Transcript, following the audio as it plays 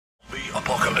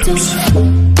apocalypse.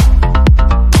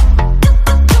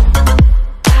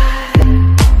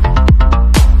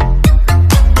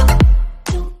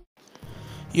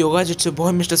 Yo guys, it's your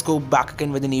boy Mr. Scope back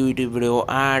again with a new YouTube video,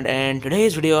 and in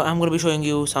today's video I'm going to be showing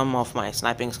you some of my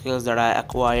sniping skills that I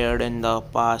acquired in the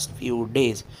past few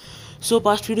days. So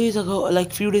past few days ago,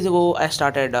 I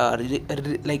started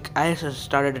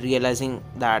realizing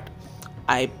that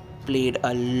I played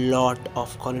a lot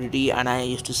of Call of Duty and I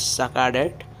used to suck at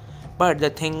it. But the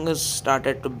thing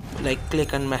started to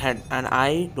click in my head, and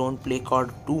I don't play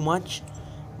COD too much,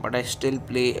 but I still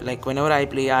play. Like whenever I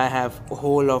play, I have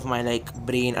whole of my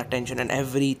brain, attention, and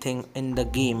everything in the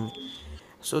game.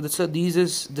 So this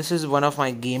is one of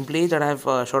my gameplay that I've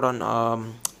shot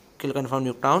on Kill Confirm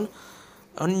Nuketown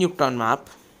on Nuketown map.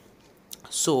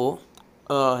 So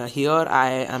here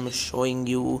I am showing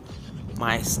you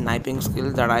my sniping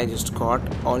skill that I just got,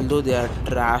 although they are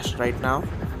trash right now.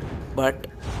 But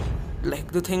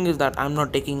the thing is that I'm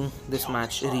not taking this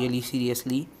match really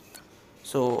seriously,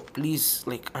 so please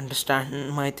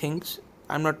understand my things.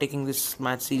 I'm not taking this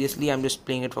match seriously, I'm just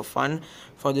playing it for fun,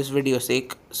 for this video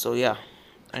sake. So yeah,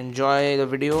 enjoy the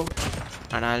video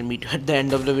and I'll meet you at the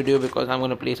end of the video, because I'm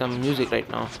gonna play some music right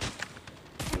now.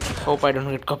 Hope I don't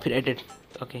get copyrighted.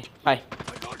 Okay, bye.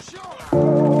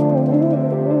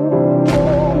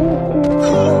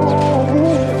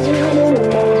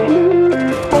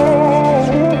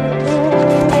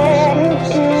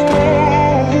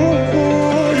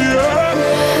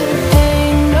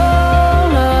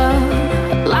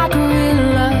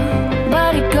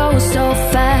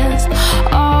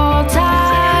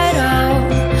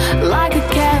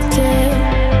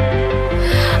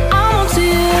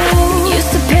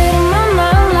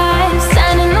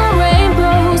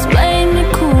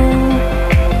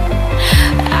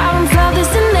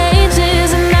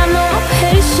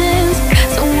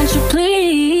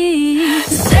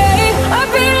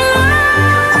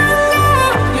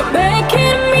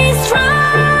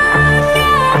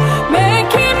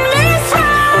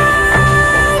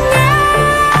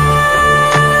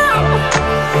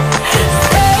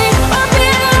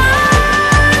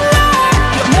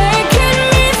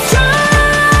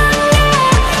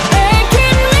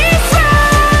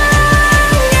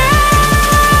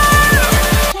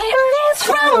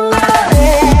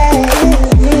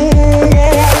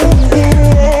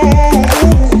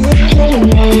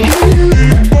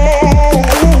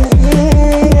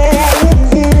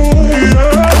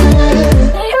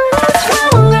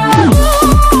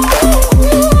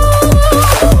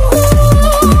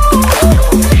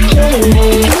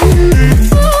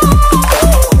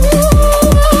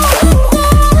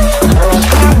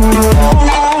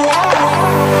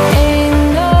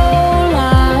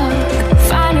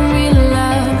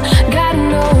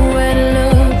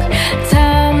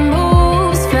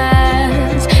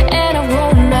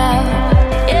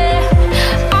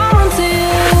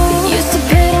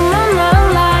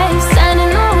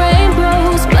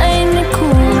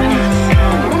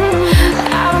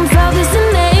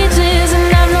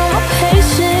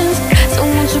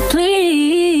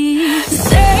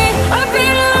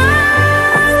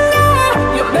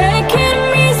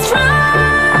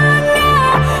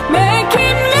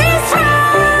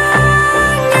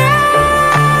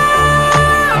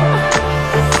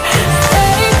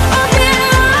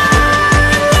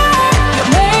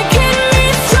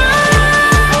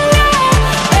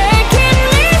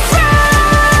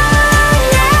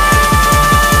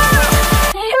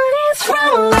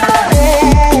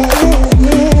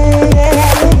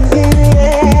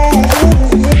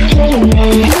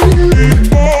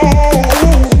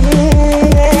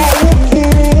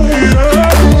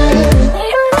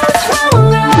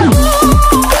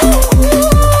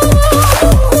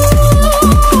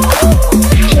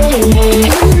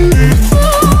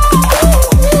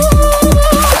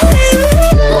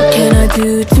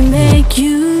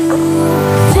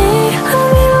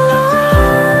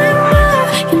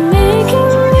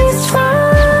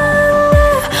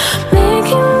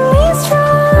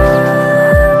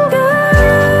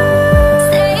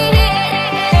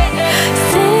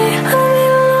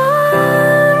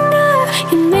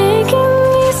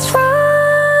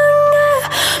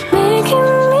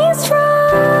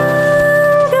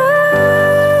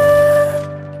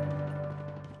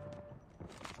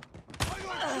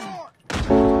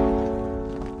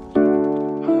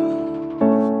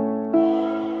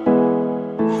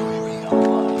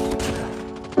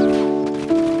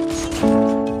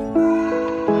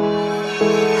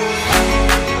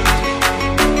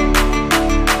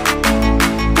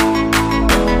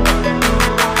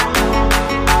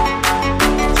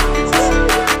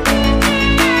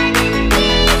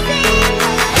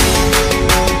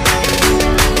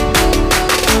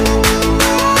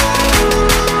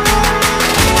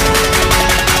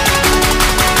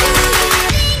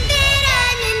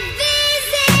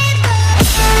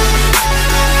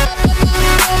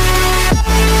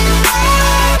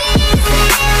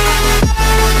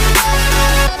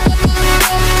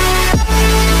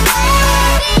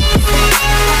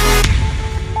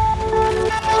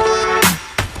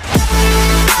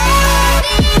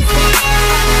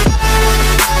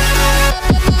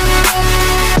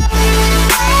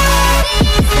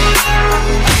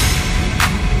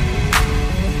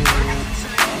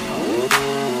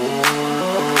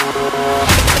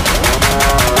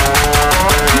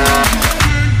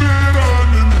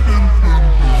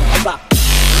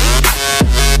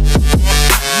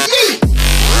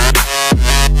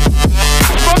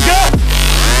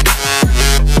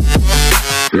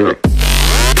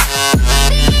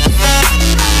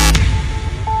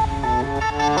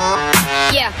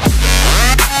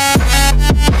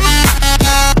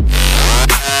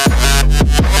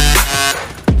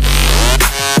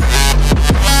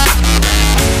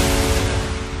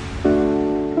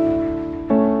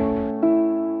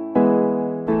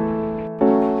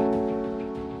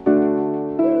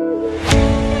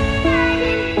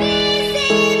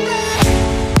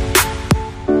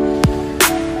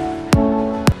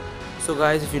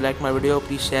 guys, if you like my video,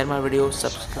 please share my video,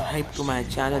 subscribe to my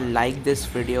channel, like this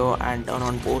video, and turn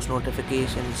on post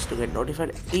notifications to get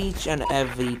notified each and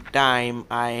every time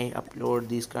I upload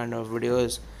these kind of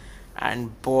videos.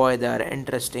 And boy, they are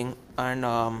interesting. And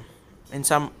in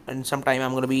some time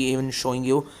I'm gonna be even showing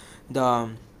you the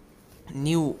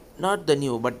new, not the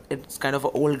new, but it's kind of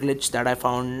an old glitch that I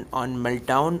found on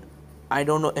Meltdown. I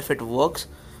don't know if it works,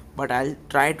 but I'll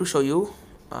try to show you.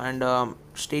 And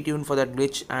stay tuned for that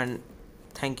glitch. And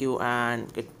thank you and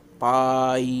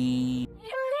goodbye.